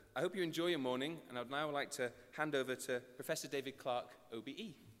I hope you enjoy your morning, and I'd now like to hand over to Professor David Clarke,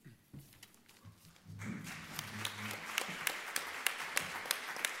 OBE.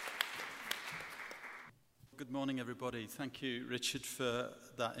 Good morning, everybody. Thank you, Richard, for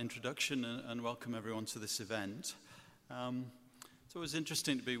that introduction, and welcome everyone to this event. It's always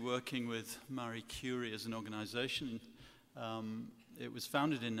interesting to be working with Marie Curie as an organization. It was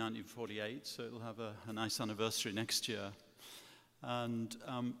founded in 1948, so it'll have a nice anniversary next year. And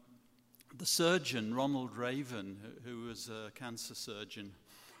the surgeon, Ronald Raven, who was a cancer surgeon,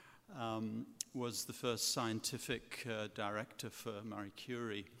 was the first scientific director for Marie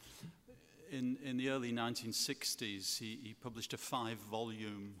Curie. In the early 1960s, he published a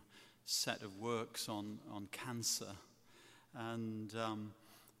 5-volume set of works on cancer. And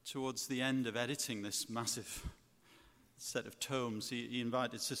towards the end of editing this massive set of tomes, he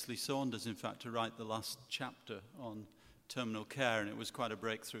invited Cicely Saunders, in fact, to write the last chapter on terminal care, and it was quite a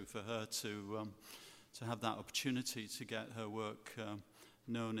breakthrough for her to have that opportunity to get her work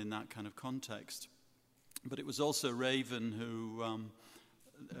known in that kind of context. But it was also Raven who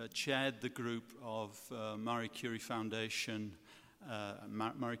chaired the group of Marie Curie Foundation,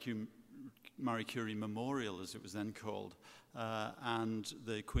 Marie Curie Memorial, as it was then called, and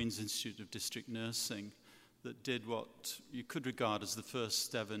the Queen's Institute of District Nursing, that did what you could regard as the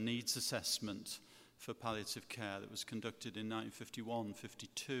first ever needs assessment for palliative care that was conducted in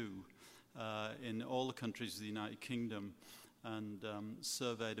 1951-52 in all the countries of the United Kingdom, and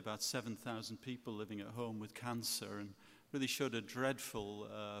surveyed about 7,000 people living at home with cancer, and really showed a dreadful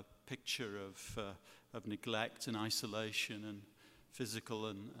picture of neglect and isolation and physical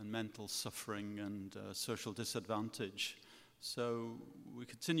and mental suffering and social disadvantage. So we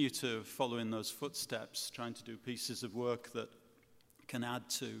continue to follow in those footsteps, trying to do pieces of work that can add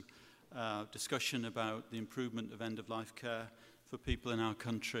to discussion about the improvement of end-of-life care for people in our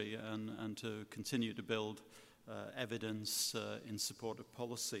country, and to continue to build evidence in support of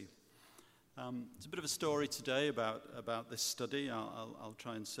policy. It's a bit of a story today about this study. I'll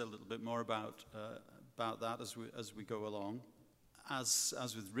try and say a little bit more about that as we go along. As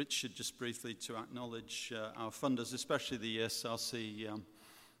with Richard, just briefly to acknowledge our funders, especially the ESRC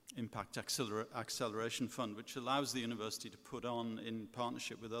Impact Acceleration Fund, which allows the university to put on, in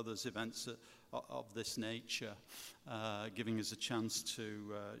partnership with others, events of this nature, giving us a chance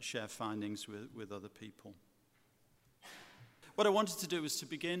to share findings with other people. What I wanted to do was to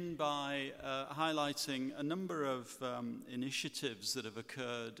begin by highlighting a number of initiatives that have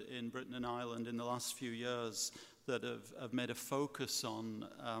occurred in Britain and Ireland in the last few years that have made a focus on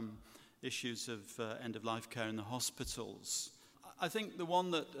issues of end-of-life care in the hospitals. I think the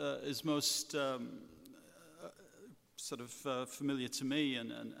one that is most familiar to me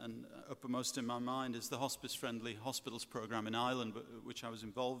and uppermost in my mind is the Hospice Friendly Hospitals programme in Ireland, which I was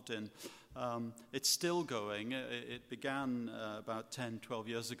involved in. It's still going. It began about 10, 12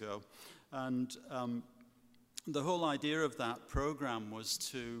 years ago. And the whole idea of that programme was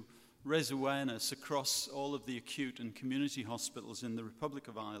to raise awareness across all of the acute and community hospitals in the Republic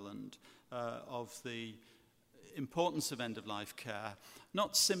of Ireland of the importance of end-of-life care,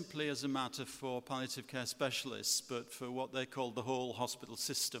 not simply as a matter for palliative care specialists, but for what they called the whole hospital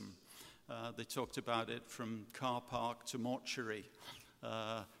system. They talked about it from car park to mortuary,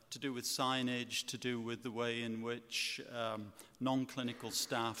 to do with signage, to do with the way in which non-clinical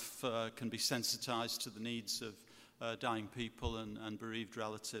staff can be sensitized to the needs of dying people and bereaved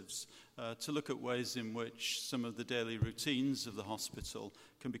relatives, to look at ways in which some of the daily routines of the hospital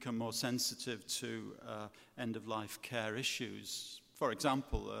can become more sensitive to end-of-life care issues. For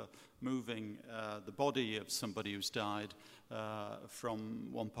example, moving the body of somebody who's died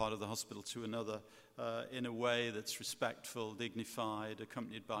from one part of the hospital to another in a way that's respectful, dignified,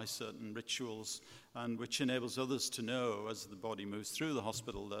 accompanied by certain rituals, and which enables others to know as the body moves through the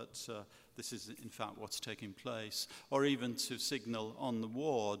hospital that this is in fact what's taking place, or even to signal on the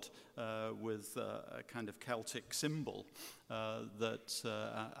ward with a kind of Celtic symbol that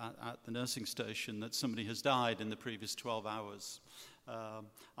at the nursing station that somebody has died in the previous 12 hours.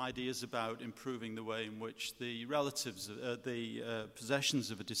 Ideas about improving the way in which the relatives, the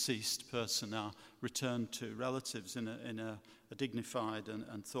possessions of a deceased person are returned to relatives in a dignified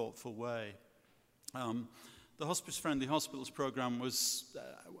and thoughtful way. The Hospice Friendly Hospitals programme was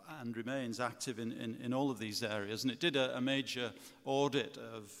and remains active in all of these areas, and it did a major audit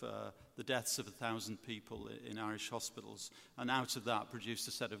of the deaths of 1,000 people in Irish hospitals, and out of that produced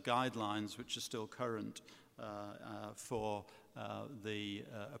a set of guidelines which are still current for the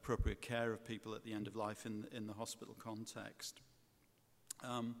appropriate care of people at the end of life in the hospital context.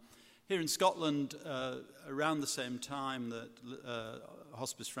 Here in Scotland, around the same time that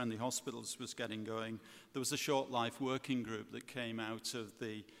Hospice-Friendly Hospitals was getting going, there was a Short Life working group that came out of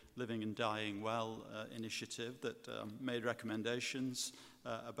the Living and Dying Well initiative that made recommendations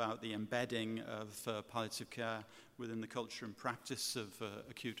about the embedding of palliative care within the culture and practice of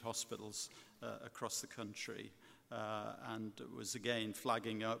acute hospitals across the country. And was again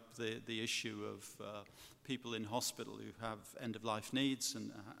flagging up the issue of people in hospital who have end-of-life needs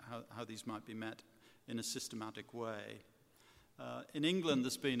and how these might be met in a systematic way. In England,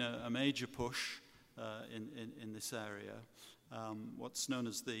 there's been a major push in this area, what's known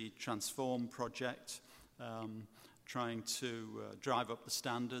as the Transform Project, trying to drive up the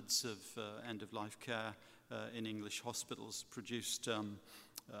standards of end-of-life care in English hospitals, produced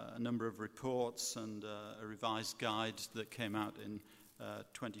a number of reports and a revised guide that came out in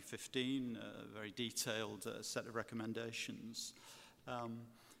 2015, a very detailed set of recommendations.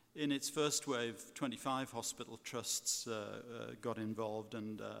 In its first wave, 25 hospital trusts got involved,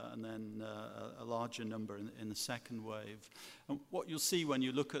 and then a larger number in the second wave. And what you'll see when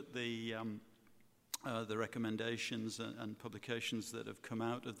you look at the recommendations and publications that have come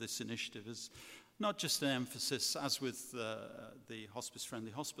out of this initiative is not just an emphasis, as with the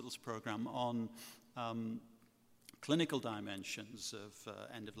Hospice-Friendly Hospitals program, on clinical dimensions of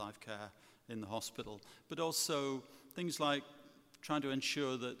end-of-life care in the hospital, but also things like trying to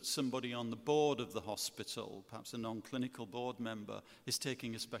ensure that somebody on the board of the hospital, perhaps a non-clinical board member, is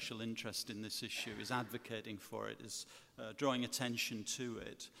taking a special interest in this issue, is advocating for it, is drawing attention to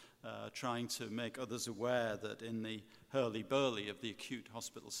it, trying to make others aware that in the hurly-burly of the acute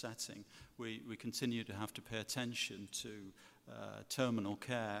hospital setting, we continue to have to pay attention to terminal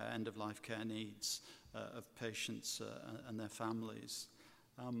care, end-of-life care needs of patients and their families.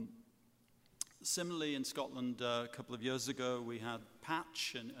 Similarly, in Scotland, a couple of years ago, we had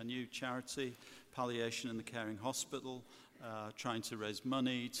Patch, a new charity, Palliation in the Caring Hospital, trying to raise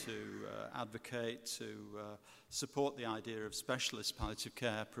money to advocate, to support the idea of specialist palliative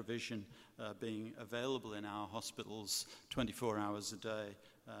care provision being available in our hospitals 24 hours a day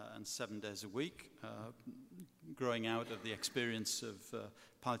and 7 days a week, growing out of the experience of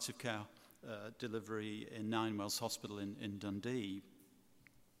palliative care delivery in Ninewells Hospital in Dundee.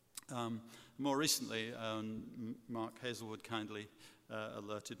 More recently, Mark Hazelwood kindly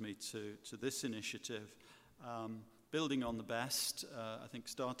alerted me to this initiative. Building on the Best, I think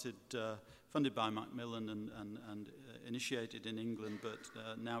started, funded by Macmillan and initiated in England, but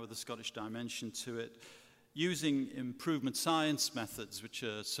now with a Scottish dimension to it, using improvement science methods, which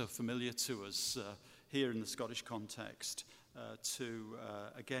are so familiar to us here in the Scottish context, to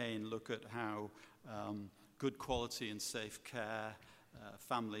again look at how good quality and safe care,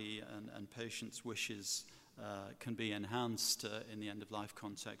 family and patients' wishes can be enhanced in the end-of-life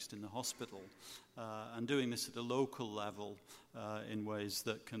context in the hospital, and doing this at a local level in ways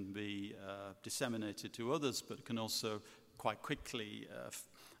that can be disseminated to others, but can also quite quickly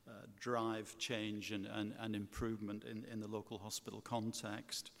drive change and improvement in the local hospital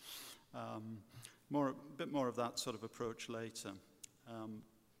context. A bit more of that sort of approach later.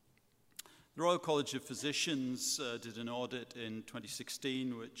 The Royal College of Physicians did an audit in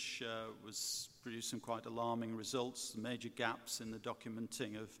 2016 which was produced some quite alarming results, major gaps in the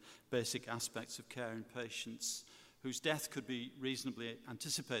documenting of basic aspects of care in patients whose death could be reasonably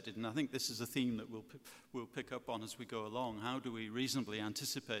anticipated. And I think this is a theme that we'll pick up on as we go along. How do we reasonably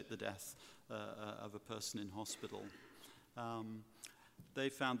anticipate the death of a person in hospital? They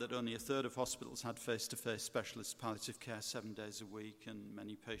found that only a third of hospitals had face-to-face specialist palliative care 7 days a week, and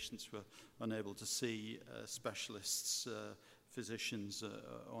many patients were unable to see specialists, physicians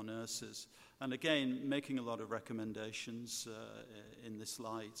or nurses. And again, making a lot of recommendations in this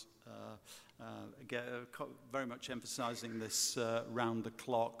light, again, very much emphasizing this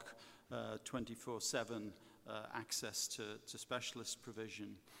round-the-clock, 24/7 access to specialist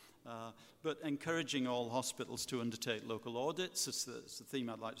provision. But encouraging all hospitals to undertake local audits, it's the theme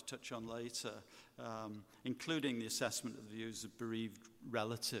I'd like to touch on later, including the assessment of the views of bereaved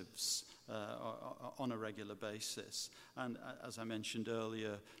relatives on a regular basis. And as I mentioned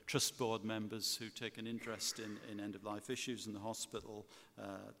earlier, trust board members who take an interest in end-of-life issues in the hospital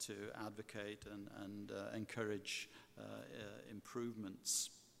to advocate and encourage improvements.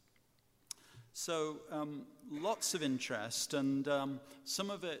 So lots of interest, and some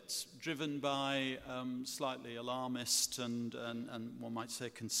of it driven by slightly alarmist and one might say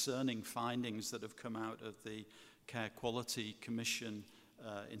concerning findings that have come out of the Care Quality Commission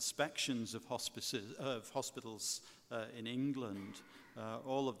inspections of hospitals in England.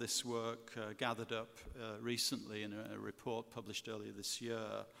 All of this work gathered up recently in a report published earlier this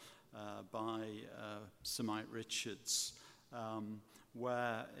year, by Sir Mike Richards,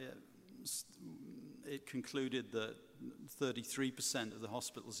 where it concluded that 33% of the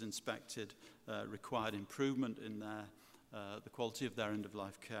hospitals inspected required improvement in the quality of their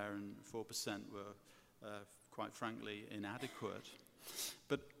end-of-life care, and 4% were, quite frankly, inadequate.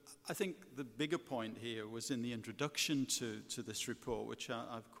 But I think the bigger point here was in the introduction to this report, which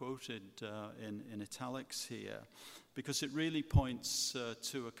I've quoted in italics here, because it really points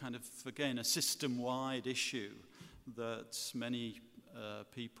to a kind of, again, a system-wide issue that many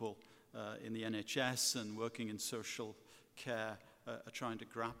people in the NHS and working in social care are trying to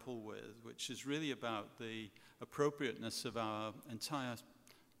grapple with, which is really about the appropriateness of our entire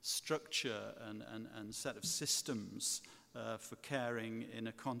structure and set of systems for caring in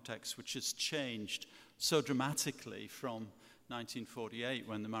a context which has changed so dramatically from 1948,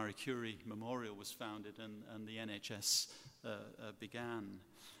 when the Marie Curie Memorial was founded and the NHS began.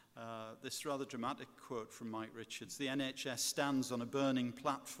 This rather dramatic quote from Mike Richards: "The NHS stands on a burning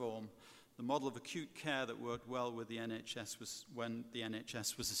platform. The model of acute care that worked well with the NHS when the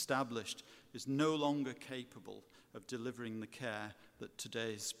NHS was established is no longer capable of delivering the care that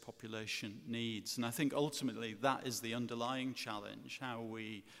today's population needs." And I think ultimately that is the underlying challenge, how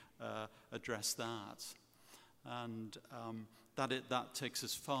we address that. And that takes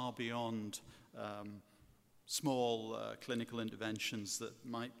us far beyond small clinical interventions that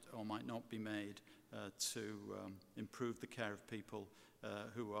might or might not be made to improve the care of people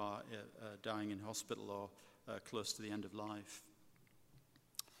who are dying in hospital or close to the end of life.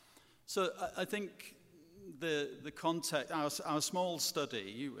 So I think the context, our small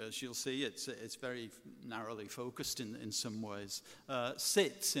study, as you'll see, it's very narrowly focused in some ways,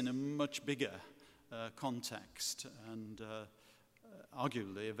 sits in a much bigger context, and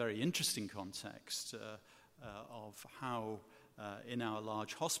arguably a very interesting context of how in our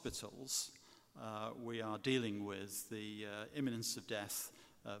large hospitals we are dealing with the imminence of death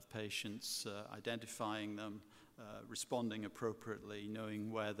of patients, identifying them, responding appropriately,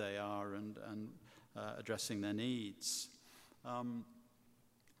 knowing where they are, and addressing their needs.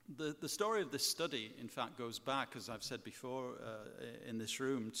 The story of this study, in fact, goes back, as I've said before in this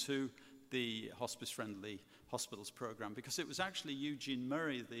room, to the Hospice-Friendly Hospitals program, because it was actually Eugene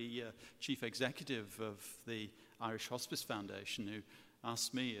Murray, the chief executive of the Irish Hospice Foundation, who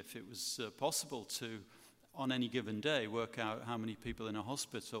asked me if it was possible to, on any given day, work out how many people in a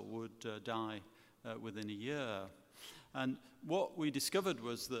hospital would die within a year. And what we discovered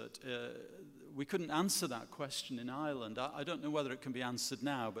was that we couldn't answer that question in Ireland. I don't know whether it can be answered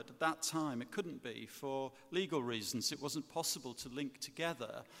now, but at that time it couldn't be for legal reasons. It wasn't possible to link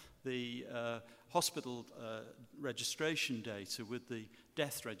together the hospital registration data with the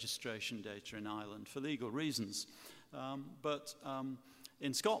death registration data in Ireland for legal reasons. But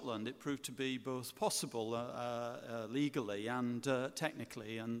in Scotland, it proved to be both possible legally and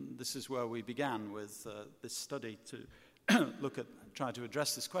technically, and this is where we began with this study to try to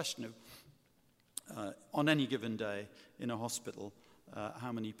address this question of on any given day in a hospital,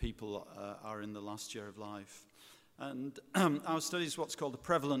 how many people are in the last year of life. And our study is what's called a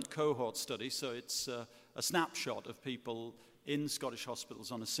prevalent cohort study, so it's a snapshot of people in Scottish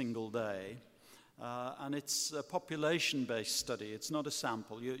hospitals on a single day. And it's a population-based study. It's not a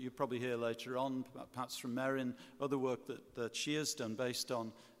sample. You probably hear later on, perhaps from Merrin, other work that she has done based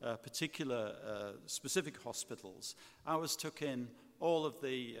on particular specific hospitals. Ours took in all of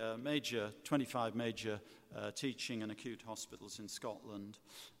the 25 major teaching and acute hospitals in Scotland,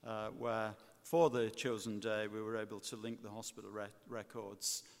 where for the chosen day we were able to link the hospital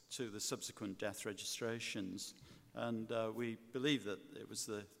records to the subsequent death registrations. And we believe that it was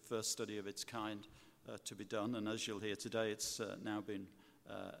the first study of its kind to be done. And as you'll hear today, it's now been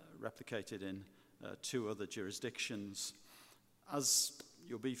replicated in 2 other jurisdictions. As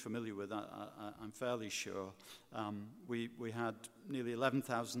you'll be familiar with, I'm fairly sure, we had nearly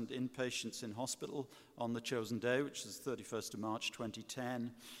 11,000 inpatients in hospital on the chosen day, which is 31st of March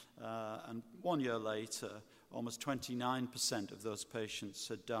 2010. And 1 year later, almost 29% of those patients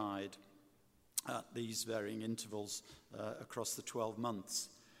had died at these varying intervals across the 12 months.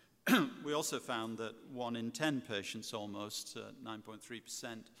 We also found that 1 in 10 patients, almost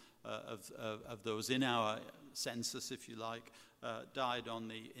 9.3% of those in our census, if you like, died on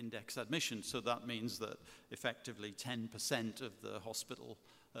the index admission. So that means that effectively 10% of the hospital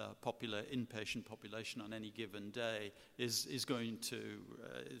inpatient population on any given day is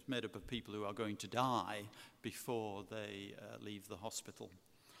made up of people who are going to die before they leave the hospital.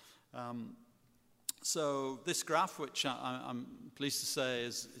 So this graph, which I'm pleased to say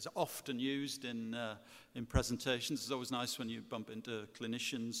is often used in presentations. It's always nice when you bump into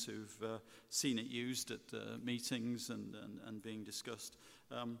clinicians who've seen it used at meetings and being discussed.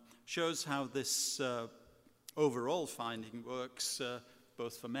 Shows how this overall finding works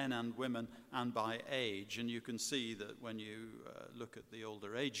both for men and women and by age. And you can see that when you look at the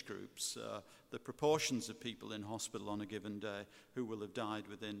older age groups, the proportions of people in hospital on a given day who will have died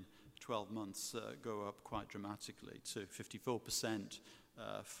within 12 months go up quite dramatically to 54%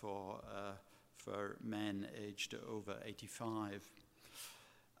 for men aged over 85.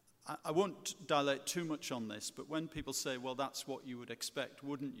 I won't dilate too much on this, but when people say, well, that's what you would expect,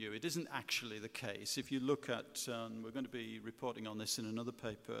 wouldn't you? It isn't actually the case. If you look at, we're going to be reporting on this in another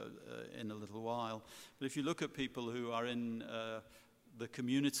paper in a little while, but if you look at people who are in the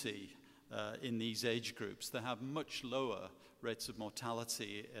community in these age groups, they have much lower rates of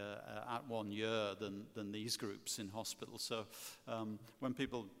mortality at 1 year than these groups in hospital. So when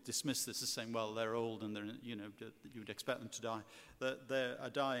people dismiss this as saying, well, they're old and they're, you'd expect them to die, they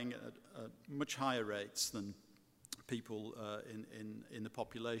are dying at much higher rates than people in the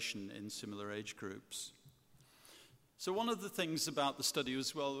population in similar age groups. So one of the things about the study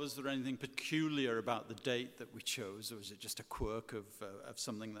as well, was there anything peculiar about the date that we chose, or was it just a quirk of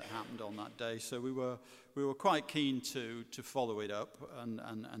something that happened on that day? So we were quite keen to follow it up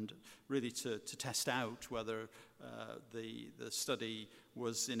and really to test out whether the study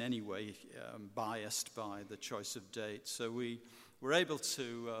was in any way biased by the choice of date. So we were able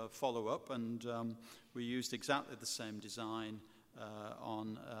to follow up, and we used exactly the same design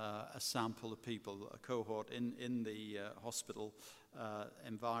on a sample of people, a cohort in the hospital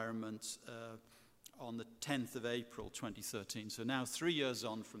environment on the 10th of April 2013. So now 3 years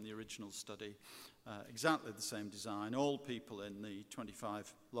on from the original study, exactly the same design, all people in the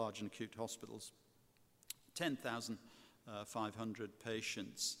 25 large and acute hospitals, 10,500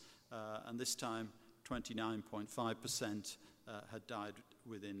 patients, and this time 29.5% had died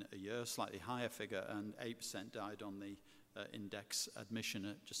within a year, slightly higher figure, and 8% died on the index admission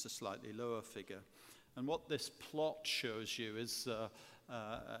at just a slightly lower figure. And what this plot shows you is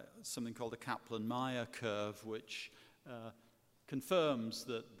something called a Kaplan-Meier curve, which confirms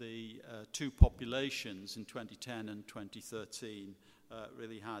that the two populations in 2010 and 2013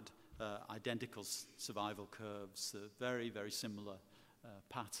 really had identical survival curves, a very, very similar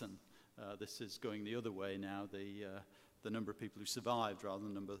pattern. This is going the other way now, the number of people who survived rather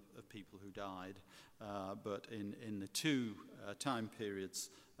than the number of people who died, but in the two time periods,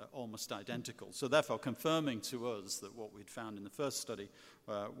 almost identical. So therefore confirming to us that what we'd found in the first study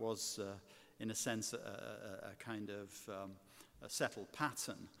was, in a sense, a kind of a settled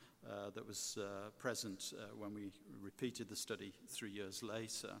pattern that was present when we repeated the study 3 years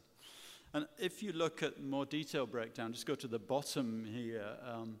later. And if you look at more detailed breakdown, just go to the bottom here,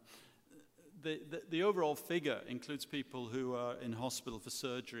 the overall figure includes people who are in hospital for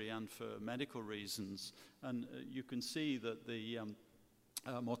surgery and for medical reasons. And you can see that the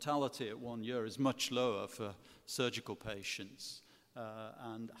mortality at 1 year is much lower for surgical patients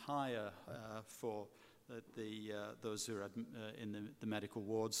and higher for those who are in the medical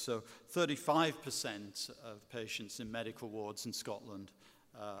wards. So 35% of patients in medical wards in Scotland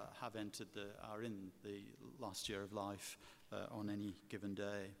are in the last year of life on any given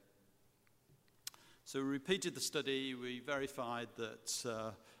day. So we repeated the study, we verified that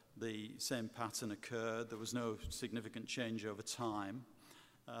the same pattern occurred, there was no significant change over time.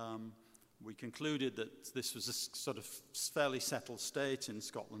 We concluded that this was a sort of fairly settled state in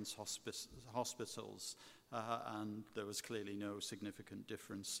Scotland's hospitals, and there was clearly no significant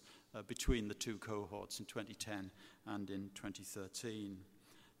difference between the two cohorts in 2010 and in 2013.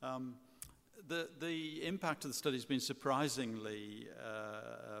 The impact of the study has been surprisingly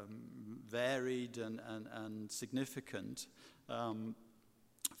varied and significant.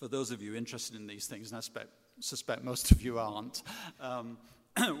 For those of you interested in these things, and I suspect most of you aren't,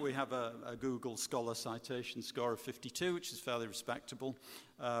 we have a Google Scholar citation score of 52, which is fairly respectable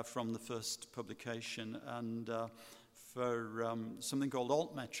from the first publication, and for something called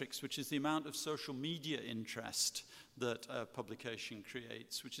altmetrics, which is the amount of social media interest that a publication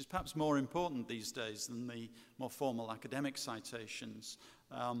creates, which is perhaps more important these days than the more formal academic citations.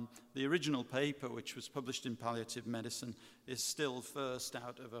 The original paper, which was published in Palliative Medicine, is still first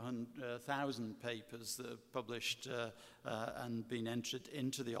out of 1,000 papers that have published and been entered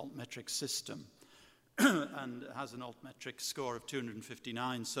into the altmetrics system, and has an altmetrics score of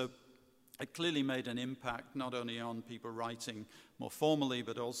 259. So it clearly made an impact not only on people writing more formally,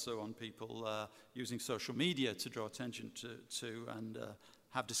 but also on people using social media to draw attention to and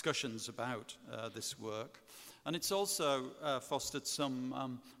have discussions about this work. And it's also fostered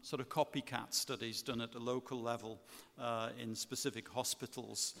some sort of copycat studies done at a local level in specific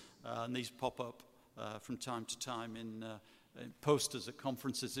hospitals. And these pop up from time to time in posters at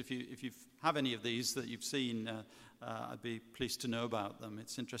conferences. If you have any of these that you've seen, I'd be pleased to know about them.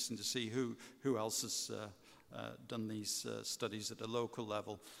 It's interesting to see who else has done these studies at a local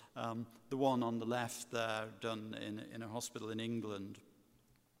level. The one on the left there, done in a hospital in England.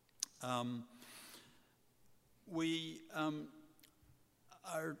 We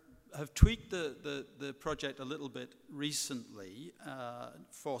have tweaked the project a little bit recently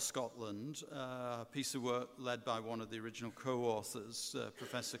for Scotland, a piece of work led by one of the original co-authors,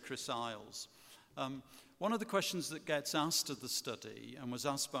 Professor Chris Isles. One of the questions that gets asked of the study, and was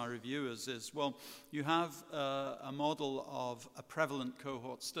asked by reviewers, is, well, you have a model of a prevalent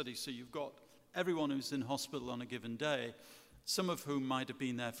cohort study, so you've got everyone who's in hospital on a given day, some of whom might have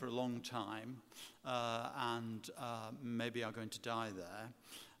been there for a long time and maybe are going to die there.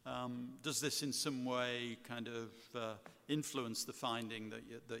 Does this in some way kind of influence the finding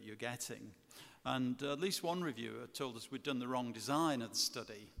that you're getting? And at least one reviewer told us we'd done the wrong design of the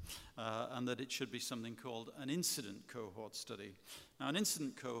study and that it should be something called an incident cohort study. Now, an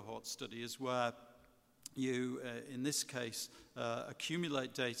incident cohort study is where you, in this case,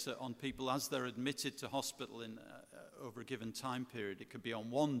 accumulate data on people as they're admitted to hospital over a given time period. It could be on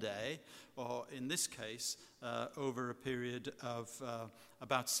one day, or in this case, over a period of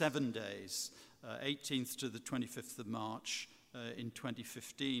about 7 days, 18th to the 25th of March in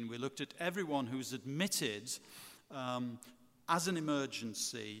 2015. We looked at everyone who's admitted as an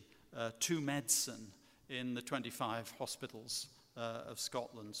emergency to medicine in the 25 hospitals of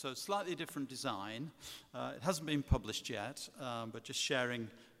Scotland. So slightly different design. It hasn't been published yet, but just sharing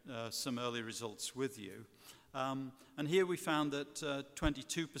some early results with you. And here we found that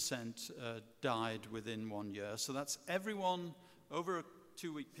 22% died within 1 year. So that's everyone over a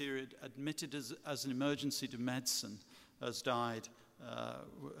 2-week period admitted as an emergency to medicine has died.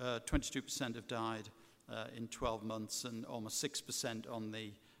 22% have died in 12 months and almost 6% on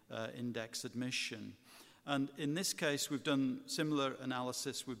the index admission. And in this case, we've done similar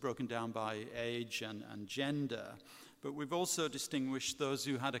analysis. We've broken down by age and gender. But we've also distinguished those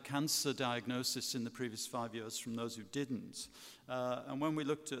who had a cancer diagnosis in the previous 5 years from those who didn't. And when we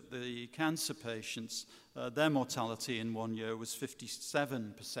looked at the cancer patients, their mortality in 1 year was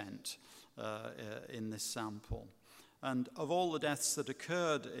 57% in this sample. And of all the deaths that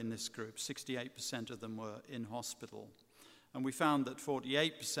occurred in this group, 68% of them were in hospital. And we found that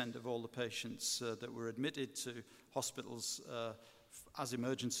 48% of all the patients that were admitted to hospitals as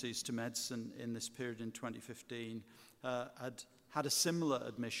emergencies to medicine in this period in 2015 had a similar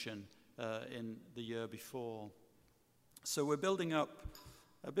admission in the year before. So we're building up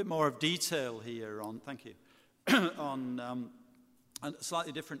a bit more of detail here on, thank you, on a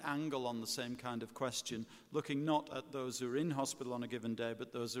slightly different angle on the same kind of question, looking not at those who are in hospital on a given day,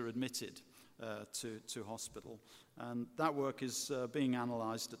 but those who are admitted to hospital. And that work is being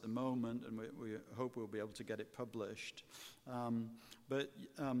analysed at the moment, and we hope we'll be able to get it published. But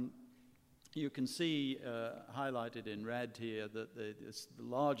you can see highlighted in red here that the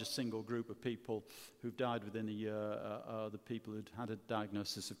largest single group of people who've died within a year are the people who'd had a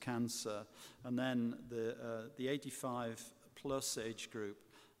diagnosis of cancer. And then the 85-plus age group,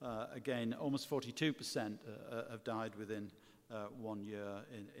 again, almost 42% have died within 1 year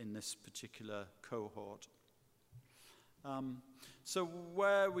in this particular cohort. So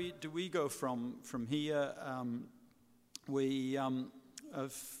where do we go from here? We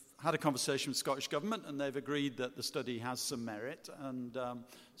have had a conversation with the Scottish Government, and they've agreed that the study has some merit. And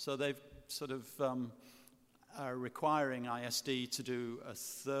so they've sort of are requiring ISD to do a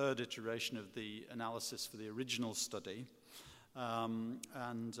third iteration of the analysis for the original study.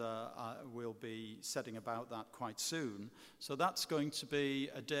 And we'll be setting about that quite soon. So that's going to be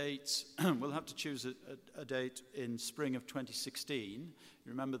a date, we'll have to choose a date in spring of 2016. You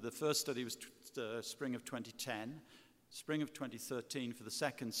remember the first study was spring of 2010, spring of 2013 for the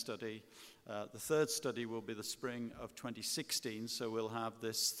second study. The third study will be the spring of 2016, so we'll have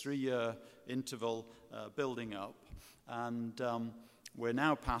this 3-year interval building up. And we're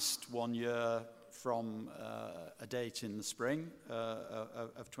now past 1 year from a date in the spring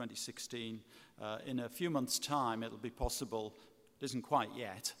of 2016. In a few months' time, it'll be possible, it isn't quite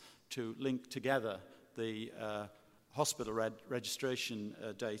yet, to link together the hospital registration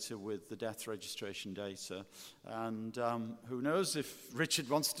data with the death registration data. And who knows, if Richard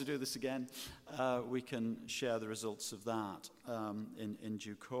wants to do this again, we can share the results of that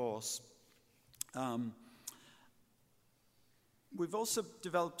We've also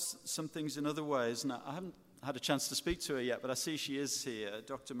developed some things in other ways, and I haven't had a chance to speak to her yet, but I see she is here,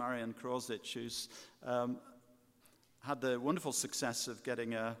 Dr. Marian Krosic, who's had the wonderful success of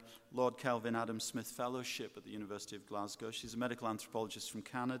getting a Lord Kelvin Adam Smith Fellowship at the University of Glasgow. She's a medical anthropologist from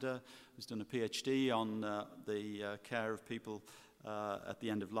Canada who's done a PhD on the care of people at the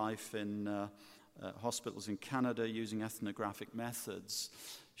end of life in hospitals in Canada using ethnographic methods.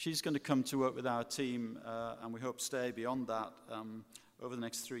 She's going to come to work with our team, and we hope stay beyond that over the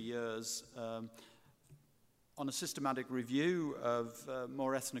next 3 years, on a systematic review of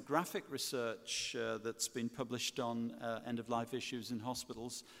more ethnographic research that's been published on end-of-life issues in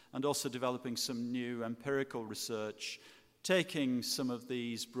hospitals, and also developing some new empirical research, taking some of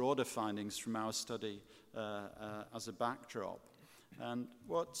these broader findings from our study as a backdrop. And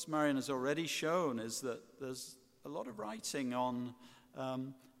what Marian has already shown is that there's a lot of writing on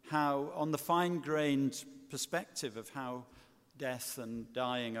on the fine-grained perspective of how death and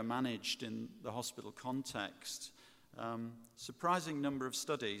dying are managed in the hospital context. Surprising number of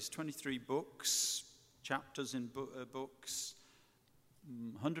studies, 23 books, chapters in books,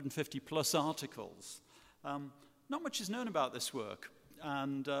 150 plus articles. Not much is known about this work,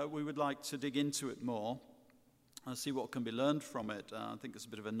 and we would like to dig into it more and see what can be learned from it. I think there's a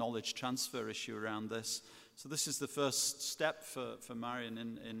bit of a knowledge transfer issue around this. So this is the first step for Marian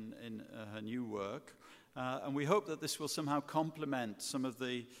in her new work. And we hope that this will somehow complement some of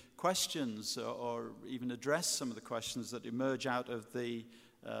the questions or even address some of the questions that emerge out of the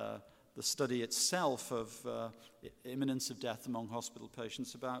study itself of imminence of death among hospital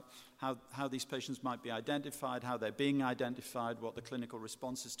patients, about how these patients might be identified, how they're being identified, what the clinical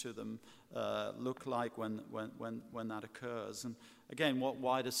responses to them look like when that occurs. And again, what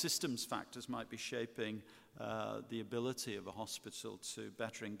wider systems factors might be shaping the ability of a hospital to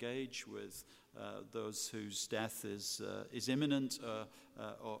better engage with those whose death is imminent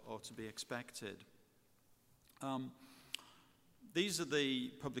or to be expected. These are the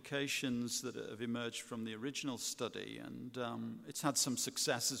publications that have emerged from the original study, and it's had some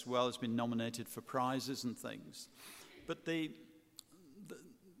success as well. It's been nominated for prizes and things. But the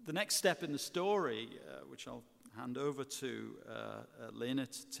next step in the story, which I'll hand over to Lena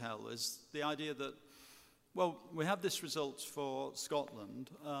to tell, is the idea that, well, we have this result for Scotland.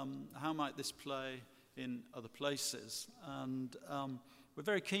 How might this play in other places? And we're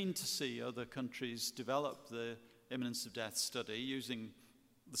very keen to see other countries develop the imminence of death study using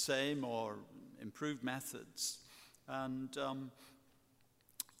the same or improved methods. And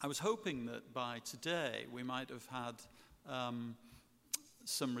I was hoping that by today we might have had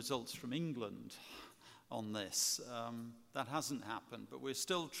some results from England on this. That hasn't happened, but we're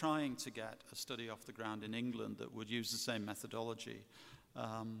still trying to get a study off the ground in England that would use the same methodology.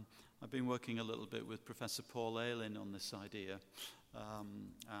 I've been working a little bit with Professor Paul Aylin on this idea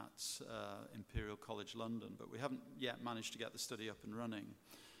at Imperial College London, but we haven't yet managed to get the study up and running.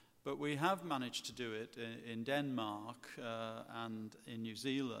 But we have managed to do it in Denmark and in New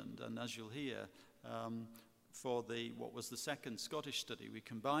Zealand, and as you'll hear, for what was the second Scottish study, we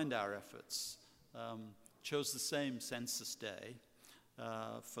combined our efforts, chose the same census day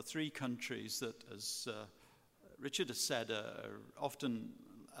for 3 countries that, as Richard has said, are often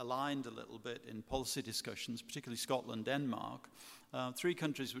aligned a little bit in policy discussions, particularly Scotland, Denmark, 3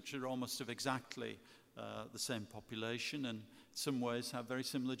 countries which are almost of exactly the same population and in some ways have very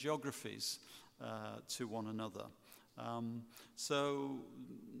similar geographies to one another. So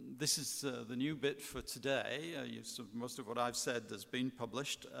this is the new bit for today. Most of what I've said has been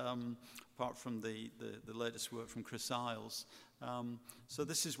published, apart from the latest work from Chris Isles. So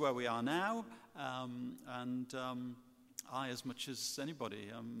this is where we are now, and I, as much as anybody,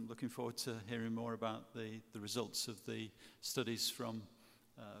 I'm looking forward to hearing more about the results of the studies from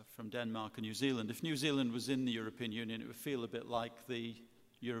Denmark and New Zealand. If New Zealand was in the European Union, it would feel a bit like the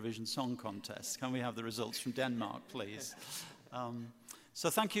Eurovision Song Contest. Can we have the results from Denmark, please? So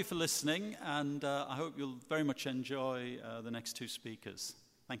thank you for listening, and I hope you'll very much enjoy the next 2 speakers.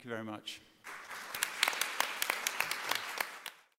 Thank you very much.